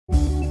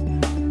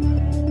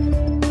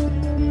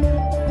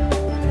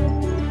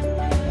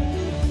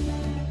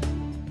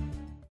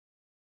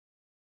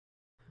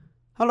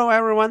Hello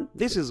everyone,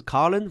 this is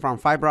Colin from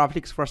Fiber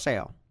Optics for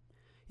Sale.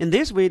 In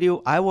this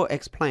video, I will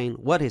explain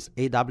what is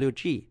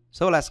AWG,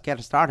 so let's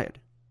get started.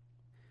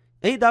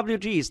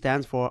 AWG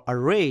stands for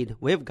Arrayed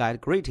Waveguide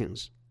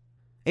Gratings.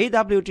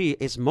 AWG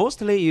is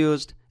mostly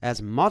used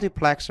as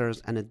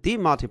multiplexers and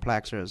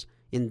demultiplexers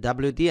in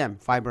WDM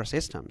fiber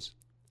systems.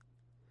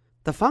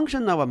 The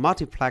function of a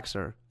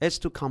multiplexer is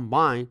to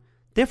combine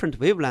different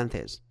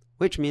wavelengths,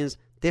 which means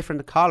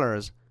different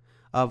colors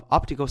of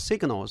optical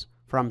signals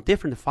from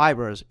different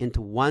fibers into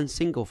one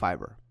single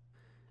fiber,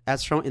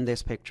 as shown in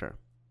this picture.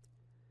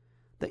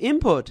 The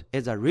input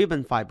is a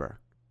ribbon fiber,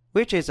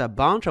 which is a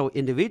bunch of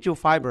individual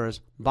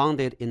fibers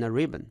bonded in a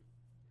ribbon.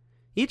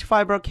 Each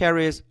fiber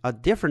carries a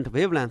different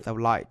wavelength of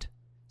light,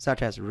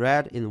 such as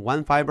red in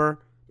one fiber,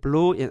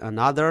 blue in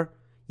another,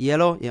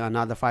 yellow in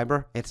another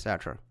fiber,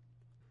 etc.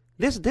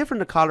 These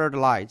different colored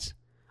lights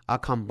are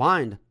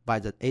combined by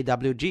the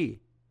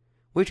AWG,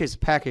 which is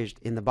packaged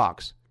in the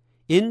box,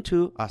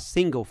 into a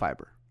single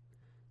fiber.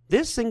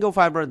 This single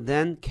fiber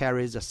then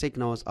carries the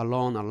signals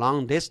along a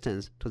long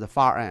distance to the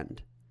far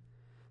end.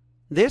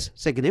 This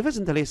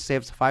significantly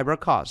saves fiber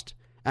cost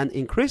and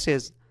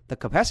increases the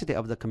capacity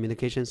of the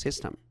communication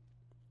system.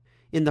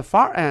 In the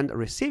far end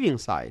receiving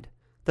side,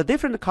 the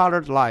different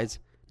colored lights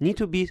need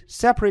to be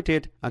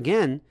separated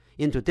again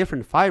into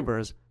different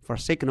fibers for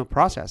signal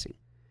processing.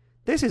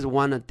 This is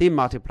when a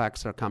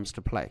demultiplexer comes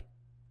to play.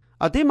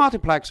 A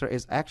demultiplexer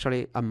is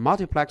actually a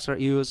multiplexer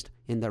used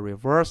in the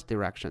reverse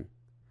direction.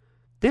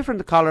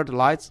 Different colored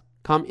lights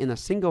come in a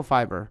single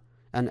fiber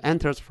and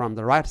enters from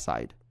the right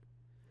side.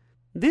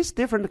 These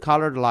different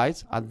colored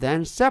lights are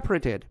then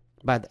separated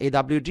by the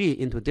AWG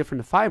into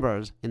different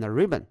fibers in the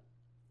ribbon.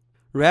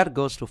 Red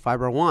goes to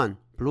fiber 1,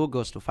 blue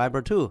goes to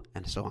fiber 2,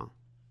 and so on.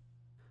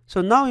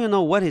 So now you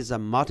know what is a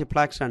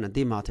multiplexer and a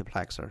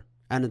demultiplexer,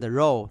 and the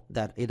role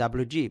that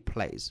AWG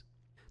plays.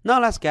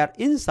 Now let's get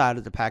inside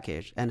the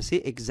package and see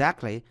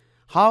exactly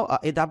how a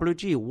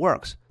AWG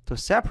works to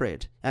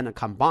separate and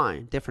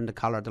combine different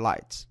colored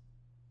lights.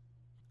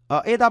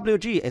 A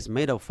AWG is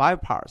made of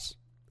 5 parts.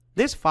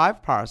 These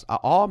 5 parts are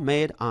all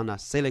made on a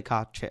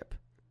silica chip.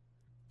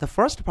 The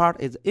first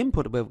part is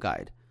input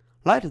waveguide,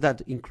 light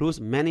that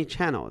includes many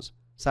channels,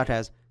 such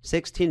as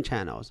 16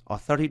 channels or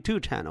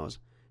 32 channels,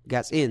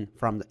 gets in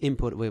from the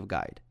input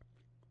waveguide.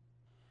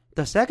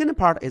 The second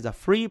part is a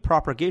free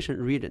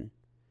propagation region.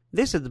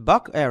 This is the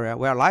bulk area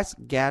where lights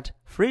get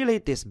freely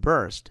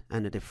dispersed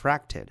and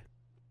diffracted.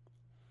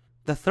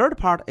 The third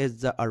part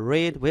is the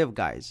arrayed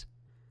waveguides.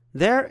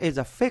 There is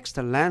a fixed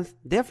length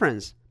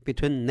difference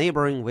between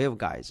neighboring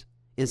waveguides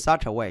in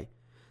such a way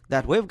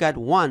that waveguide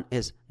 1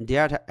 is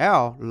delta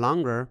L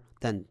longer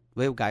than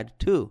waveguide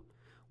 2.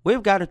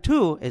 Waveguide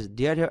 2 is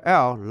delta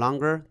L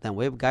longer than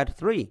waveguide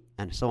 3,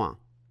 and so on.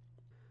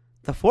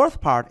 The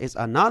fourth part is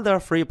another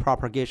free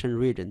propagation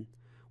region,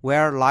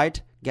 where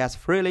light gets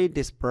freely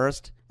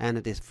dispersed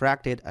and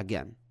diffracted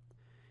again.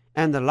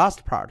 And the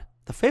last part,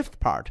 the fifth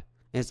part,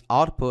 is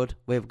output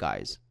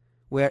waveguides,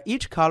 where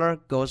each color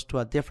goes to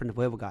a different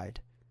waveguide.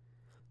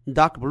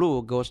 Dark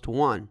blue goes to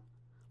 1,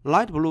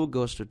 light blue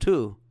goes to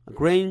 2,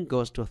 green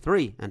goes to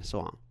 3, and so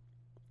on.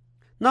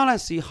 Now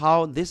let's see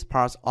how these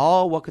parts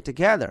all work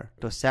together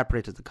to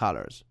separate the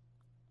colors.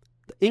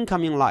 The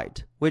incoming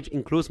light, which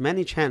includes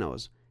many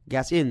channels,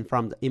 gets in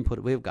from the input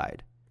waveguide.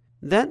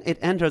 Then it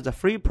enters the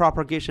free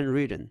propagation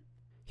region.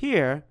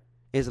 Here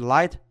is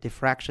light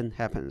diffraction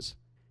happens.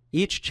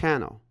 Each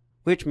channel,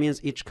 which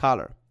means each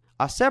color,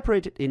 are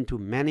separated into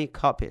many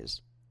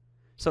copies.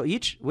 So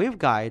each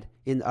waveguide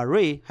in the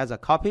array has a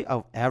copy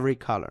of every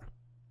color.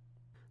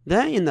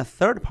 Then in the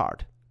third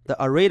part, the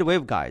arrayed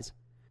waveguides,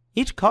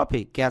 each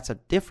copy gets a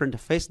different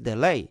phase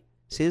delay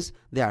since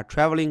they are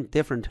traveling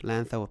different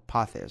length of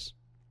paths.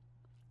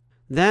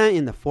 Then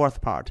in the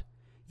fourth part,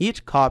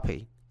 each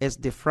copy is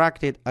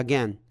diffracted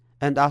again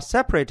and are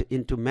separated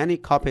into many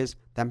copies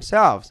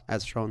themselves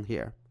as shown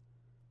here.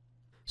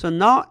 So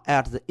now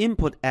at the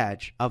input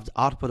edge of the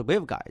output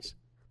waveguides,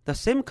 the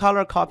same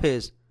color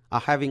copies are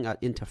having an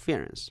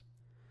interference.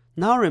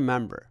 Now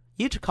remember,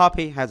 each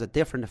copy has a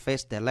different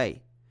phase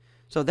delay,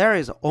 so there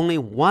is only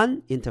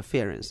one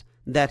interference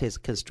that is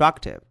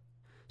constructive.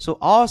 So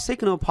all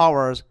signal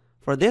powers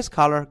for this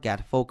color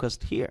get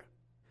focused here.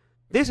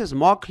 This is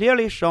more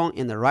clearly shown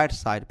in the right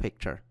side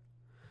picture.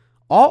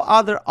 All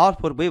other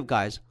output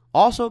waveguides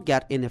also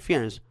get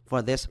interference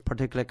for this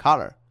particular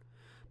color,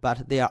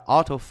 but they are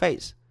out of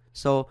phase,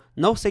 so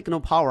no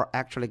signal power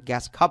actually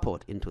gets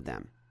coupled into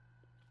them.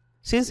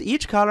 Since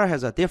each color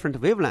has a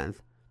different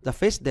wavelength, the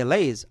phase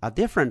delays are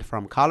different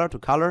from color to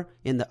color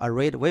in the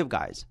arrayed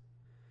waveguides.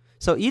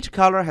 So each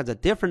color has a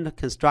different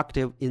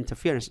constructive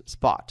interference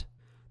spot.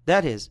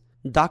 That is,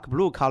 dark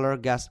blue color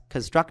gets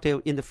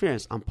constructive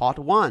interference on port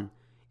 1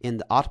 in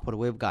the output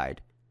waveguide.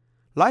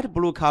 Light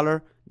blue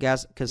color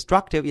gets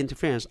constructive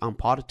interference on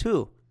port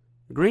 2.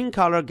 Green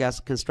color gets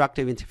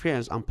constructive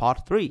interference on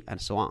port 3,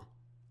 and so on.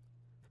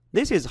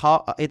 This is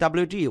how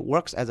AWG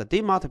works as a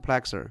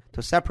demultiplexer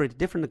to separate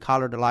different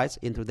colored lights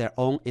into their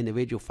own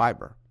individual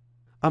fiber.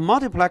 A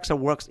multiplexer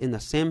works in the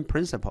same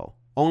principle.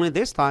 only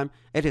this time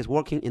it is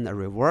working in a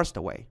reversed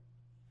way.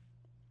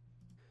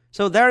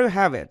 So there you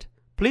have it.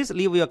 Please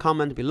leave your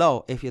comment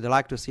below if you'd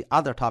like to see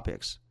other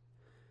topics.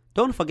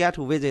 Don't forget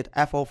to visit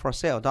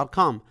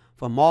foforsale.com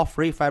for more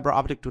free fiber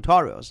optic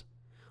tutorials.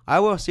 I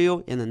will see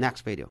you in the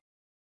next video.